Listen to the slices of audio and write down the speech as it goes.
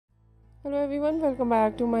Hello everyone, welcome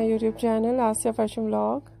back to my YouTube channel Asya Fashion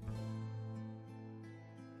Vlog.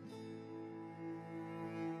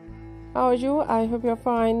 How are you? I hope you're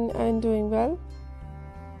fine and doing well.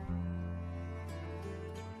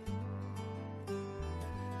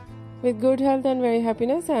 With good health and very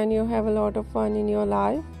happiness, and you have a lot of fun in your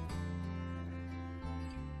life.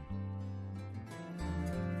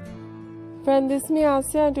 Friend, this is me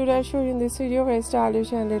Asya, and today I show you in this video very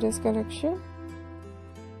stylish and latest collection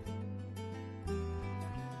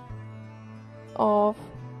of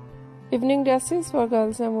evening dresses for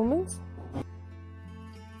girls and women.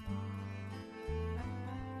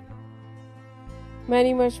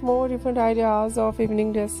 Many much more different ideas of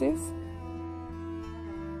evening dresses.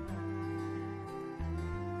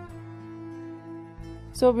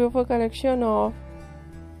 So beautiful collection of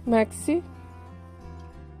maxi,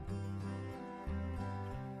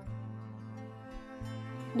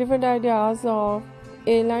 different ideas of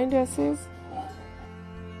A-line dresses,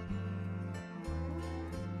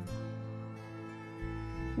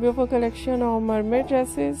 beautiful collection of mermaid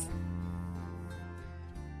dresses,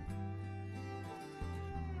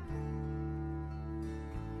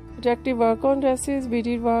 attractive work on dresses,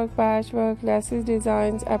 beaded work, patchwork, laces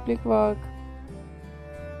designs, applique work,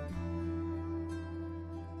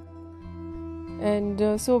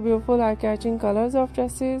 and so beautiful eye-catching colors of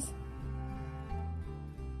dresses,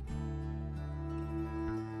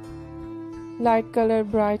 light color,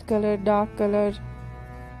 bright color, dark color,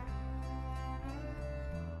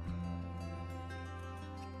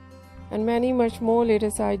 and many much more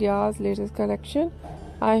latest ideas, latest collection.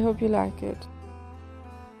 I hope you like it.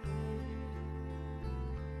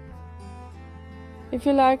 If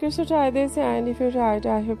you like it, so try this, and if you try it,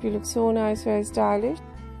 I hope you look so nice, very stylish,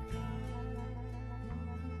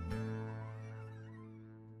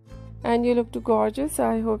 and you look too gorgeous.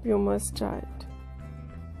 I hope you must try it.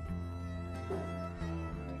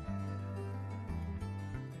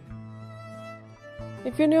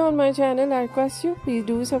 If you're new on my channel, I request you, please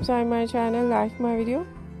do subscribe my channel, like my video,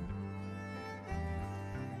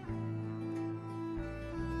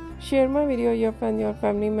 share my video with your friends, your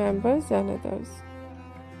family members and others,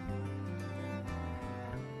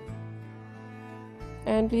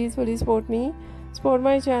 and please fully support me, support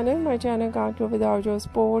my channel. My channel can't grow without your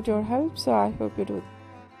support, your help, so I hope you do.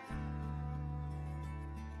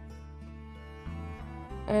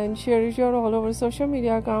 And share it your all over social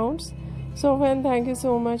media accounts. So friend, thank you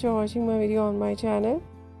so much for watching my video on my channel.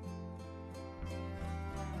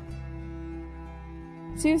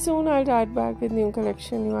 See you soon. I'll be back with new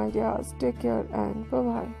collection, new ideas. Take care and bye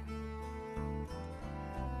bye.